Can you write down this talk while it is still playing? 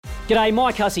G'day,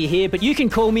 Mike Hussey here, but you can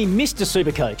call me Mr.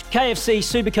 Supercoach. KFC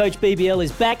Supercoach BBL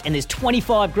is back and there's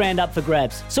 25 grand up for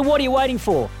grabs. So what are you waiting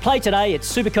for? Play today at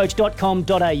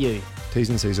supercoach.com.au. T's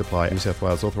and C's apply. New South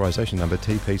Wales authorisation number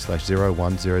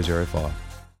TP/01005.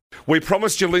 We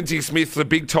promised you Lindsay Smith, the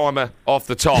big timer, off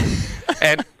the top,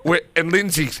 and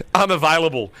Lindsay's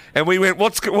unavailable. And we went,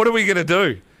 what are we going to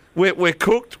do? We're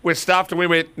cooked, we're stuffed, and we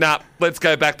went, nah, let's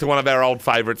go back to one of our old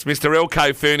favourites. Mr.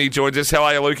 LK Fernie joins us. How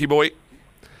are you, Lukey boy?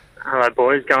 Hello,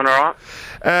 boys. Going all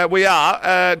right? We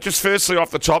are. Just firstly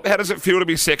off the top, how does it feel to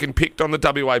be second picked on the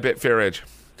WA Betfair Edge?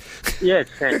 Yeah,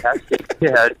 it's fantastic.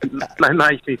 Yeah, it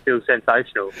makes me feel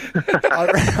sensational.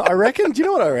 I reckon. Do you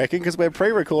know what I reckon? Because we're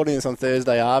pre-recording this on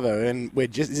Thursday, Arvo, and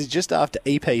this is just after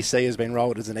EPC has been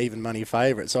rolled as an even money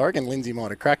favourite. So I reckon Lindsay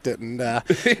might have cracked it and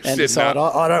decided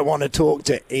I don't want to talk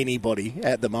to anybody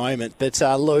at the moment. But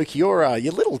Luke, your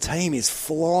little team is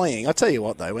flying. I tell you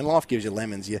what, though, when life gives you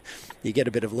lemons, you get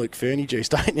a bit of Luke Fernie juice,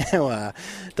 don't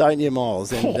you,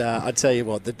 Miles? And I tell you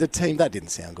what, the team, that didn't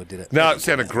sound good, did it? No, it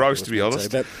sounded gross, to be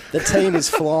honest. But the team is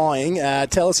flying.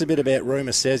 Tell us a bit about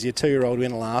Rumour Says, your 2-year-old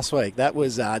winner last week. That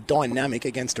was dynamic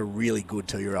against a really good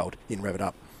 2-year-old in Rev It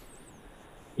Up.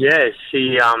 Yeah,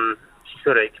 she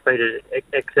sort of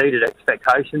exceeded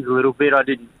expectations a little bit. I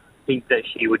didn't think that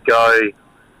she would go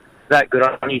that good.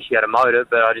 I knew she had a motor,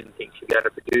 but I didn't think she'd be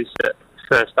able to produce it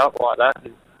first up like that.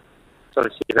 And sort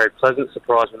of see a very pleasant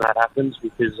surprise when that happens,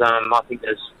 because I think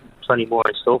there's plenty more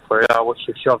in store for her.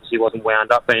 She obviously wasn't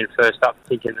wound up being first up,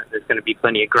 thinking that there's going to be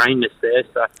plenty of greenness there.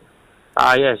 So,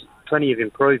 yeah, plenty of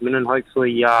improvement, and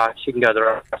hopefully she can go the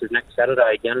races next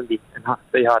Saturday again and be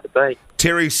hard to beat.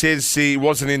 Terry says he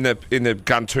wasn't in the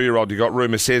gun 2-year-old you got,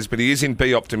 Rumour Says, but he is in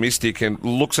Be Optimistic and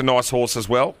looks a nice horse as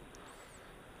well.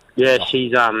 Yeah,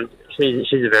 she's a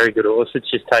very good horse. It's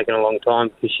just taken a long time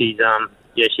because she's a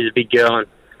big girl and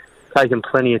taken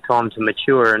plenty of time to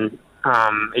mature, and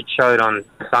it showed on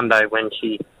Sunday when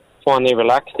she finally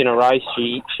relaxed in a race.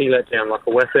 She let down like a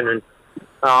weapon, and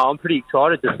I'm pretty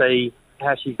excited to see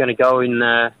how she's going to go in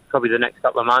probably the next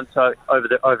couple of months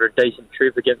over a decent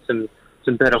trip against some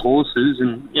better horses,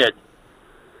 and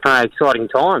exciting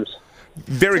times.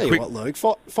 Very Tell quick. you what, Luke,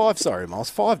 Miles,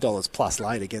 $5 plus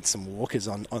late against some walkers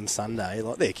on Sunday.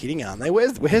 Like, they're kidding, aren't they?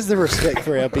 Where's the respect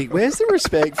for our big? Where's the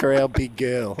respect for our big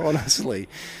girl?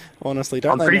 Honestly,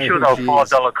 don't I'm they pretty know sure who they were she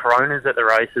is? $5 Coronas at the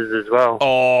races as well.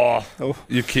 Oh,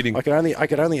 you're kidding. I could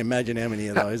only imagine how many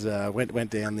of those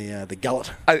went down the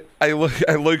gullet. Hey,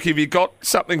 Luke, have you got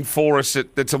something for us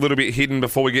that's a little bit hidden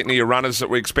before we get into your runners that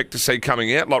we expect to see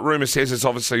coming out? Like Rumour Says it's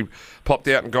obviously popped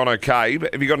out and gone okay,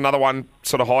 but have you got another one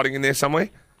sort of hiding in there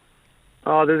somewhere?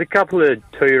 Oh, there's a couple of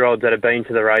 2-year-olds that have been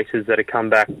to the races that have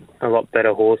come back a lot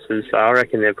better horses. So I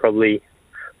reckon they're probably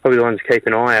the ones to keep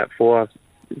an eye out for.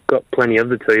 I've got plenty of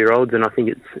the 2-year-olds, and I think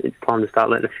it's time to start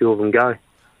letting a few of them go.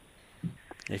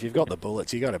 If you've got the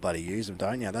bullets, you got to bloody use them,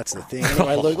 don't you? That's the thing.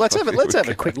 Anyway, Luke, let's have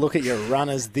a quick look at your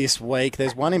runners this week.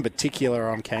 There's one in particular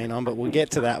I'm keen on, but we'll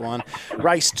get to that one.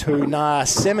 Race 2,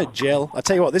 Semagel. I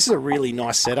tell you what, this is a really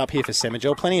nice setup here for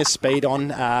Semagel. Plenty of speed on.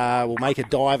 Will make a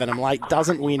dive, and I'm late.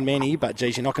 Doesn't win many, but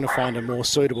geez, you're not going to find a more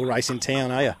suitable race in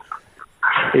town, are you?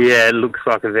 Yeah, it looks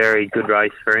like a very good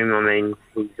race for him. I mean,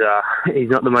 he's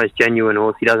not the most genuine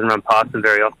horse. He doesn't run past them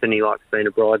very often. He likes being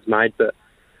a bridesmaid, but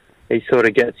he sort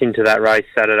of gets into that race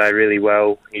Saturday really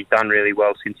well. He's done really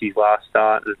well since his last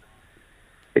start. And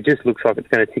it just looks like it's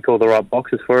going to tick all the right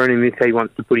boxes for him. If he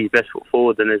wants to put his best foot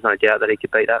forward, then there's no doubt that he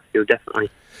could beat that field, definitely.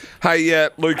 Hey,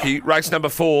 Lukey, race number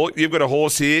 4. You've got a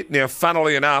horse here. Now,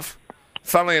 funnily enough,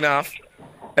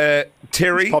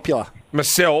 Terry, popular,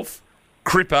 myself,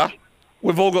 Cripper,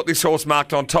 we've all got this horse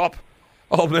marked on top.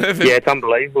 Oh, Mervyn. Yeah, it's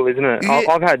unbelievable, isn't it? Yeah.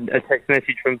 I've had a text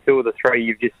message from 2 of the 3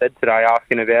 you've just said today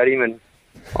asking about him, and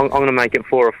I'm going to make it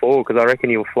 4 or 4 because I reckon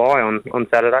he'll fly on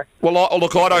Saturday. Well,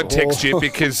 I don't text you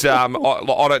because I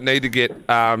don't need to get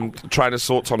trainers'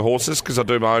 thoughts on horses because I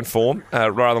do my own form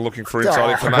rather than looking for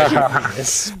inside information.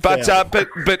 Yes, but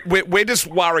we're just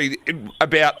worried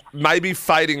about maybe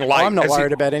fading late. I'm not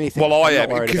worried about anything. Well, I am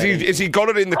because has he got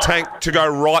it in the tank to go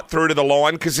right through to the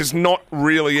line? Because there's not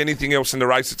really anything else in the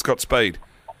race that's got speed.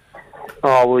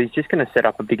 Oh, well, he's just going to set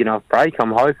up a big enough break,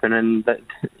 I'm hoping, and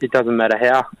it doesn't matter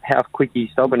how quick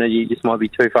he's stopping it, you just might be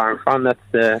too far in front. That's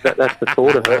the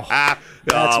thought of it.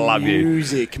 That's love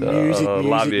music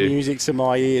to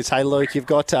my ears. Hey, Luke, you've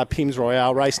got Pims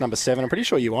Royale, race number 7. I'm pretty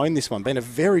sure you own this one. Been a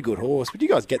very good horse. Would you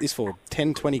guys get this for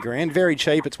 10, 20 grand? Very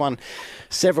cheap. It's won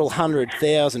several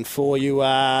 $100,000 for you.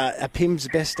 Are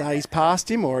Pims' best days past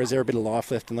him, or is there a bit of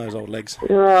life left in those old legs?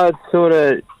 It's sort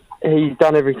of... He's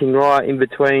done everything right in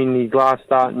between his last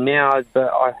start and now,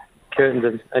 but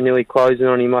curtains are nearly closing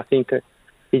on him. I think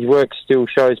his work still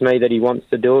shows me that he wants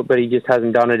to do it, but he just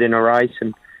hasn't done it in a race.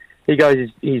 And he goes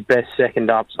his best second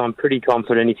up, so I'm pretty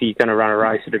confident if he's going to run a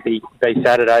race, it'll be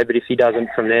Saturday. But if he doesn't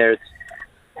from there,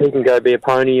 he can go be a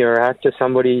pony or a hack to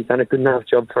somebody. He's done a good enough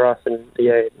job for us, and he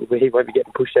won't be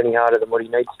getting pushed any harder than what he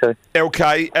needs to.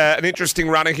 LK, an interesting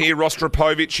runner here,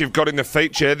 Rostropovich, you've got in the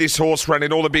feature. This horse ran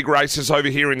in all the big races over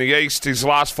here in the east. His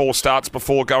last 4 starts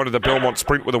before going to the Belmont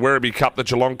Sprint with the Werribee Cup, the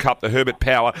Geelong Cup, the Herbert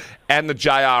Power and the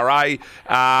JRA.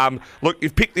 Look,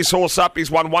 you've picked this horse up.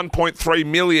 He's won $1.3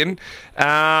 million.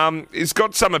 He's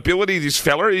got some ability, this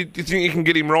fella. Do you think you can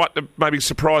get him right to maybe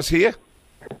surprise here?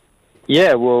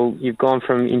 Yeah, well, you've gone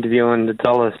from interviewing the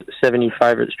 $1.70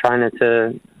 favourites trainer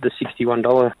to the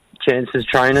 $61 chances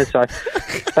trainer, so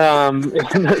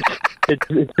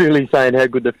it's really saying how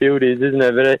good the field is, isn't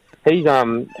it? But he's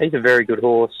a very good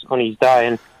horse on his day,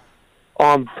 and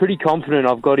I'm pretty confident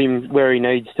I've got him where he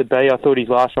needs to be. I thought his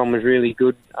last one was really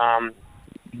good.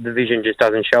 The vision just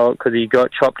doesn't show it because he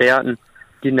got chopped out and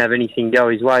didn't have anything go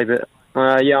his way. But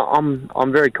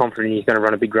I'm very confident he's going to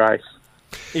run a big race.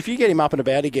 If you get him up and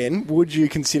about again, would you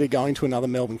consider going to another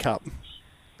Melbourne Cup?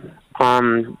 I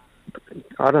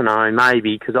don't know,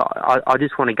 maybe, because I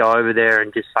just want to go over there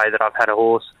and just say that I've had a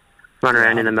horse run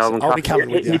around in the Melbourne Cup. I'll be coming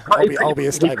with you. I'll be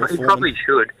a stable foreman. He probably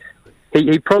should.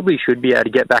 He probably should be able to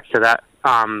get back to that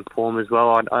form as well.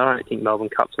 I don't think Melbourne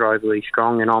Cups are overly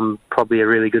strong, and I'm probably a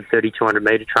really good 3,200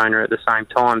 metre trainer at the same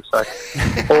time. So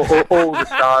all the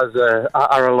stars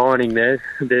are aligning there.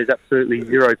 There's absolutely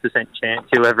 0% chance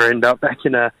you'll ever end up back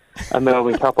in a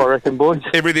Melbourne Cup, I reckon, boys.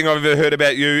 Everything I've ever heard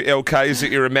about you, LK, is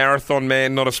that you're a marathon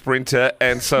man, not a sprinter,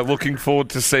 and so looking forward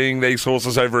to seeing these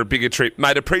horses over a bigger trip.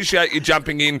 Mate, appreciate you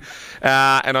jumping in,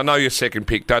 and I know your second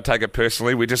pick. Don't take it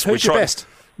personally. Who's your best?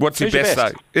 What's your best,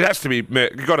 though? It has to be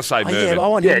You've got to say Mervyn. Yeah, but I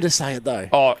want him to say it, though.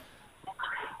 Oh,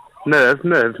 Merv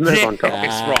on top.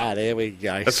 That's right. There we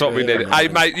go. That's what we needed. Hey,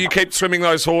 mate, you keep swimming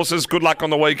those horses. Good luck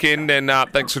on the weekend, and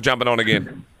thanks for jumping on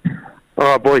again. All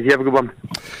right, boys. You have a good one.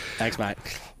 Thanks, mate.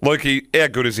 Lukey, how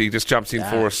good is he? Just jumps in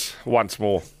for us once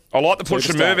more. I like the push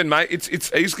from Mervyn, mate.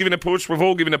 He's given a push. We've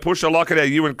all given a push. I like it how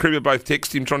you and Cribber both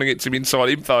text him trying to get some inside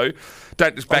info.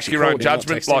 Don't just back your own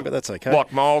judgment. But that's okay.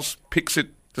 Like Miles picks it.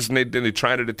 Doesn't need any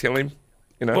trainer to tell him.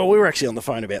 You know? Well, we were actually on the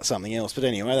phone about something else, but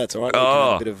anyway, that's all right.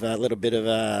 A little bit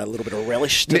of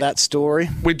relish to that story.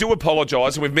 We do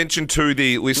apologise, and we've mentioned to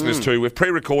the listeners too. We've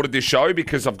pre-recorded this show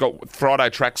because I've got Friday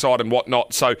trackside and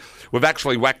whatnot, so we've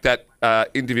actually whacked that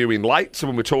interview in late. So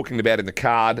when we're talking about in the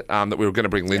card that we were going to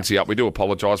bring Lindsay up, we do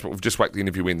apologise, but we've just whacked the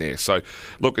interview in there. So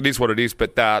look, it is what it is,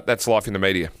 but that's life in the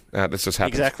media. This just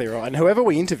happens. Exactly right. And whoever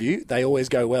we interview, they always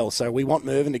go well. So we want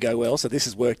Mervyn to go well. So this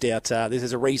has worked out. This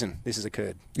is a reason this has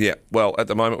occurred. Yeah. Well, at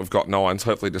the moment we've got 9s.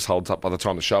 Hopefully it just holds up by the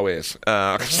time the show airs.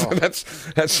 So that's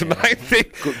the main thing.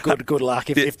 Good luck.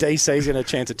 If DC's in a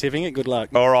chance of tipping it, good luck.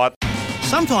 All right.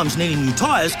 Sometimes needing new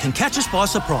tyres can catch us by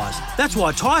surprise. That's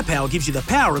why Tyre Power gives you the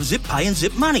power of Zip Pay and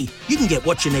Zip Money. You can get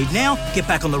what you need now, get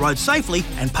back on the road safely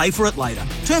and pay for it later.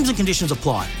 Terms and conditions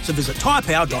apply. So visit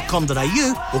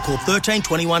tyrepower.com.au or call 13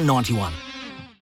 21 91.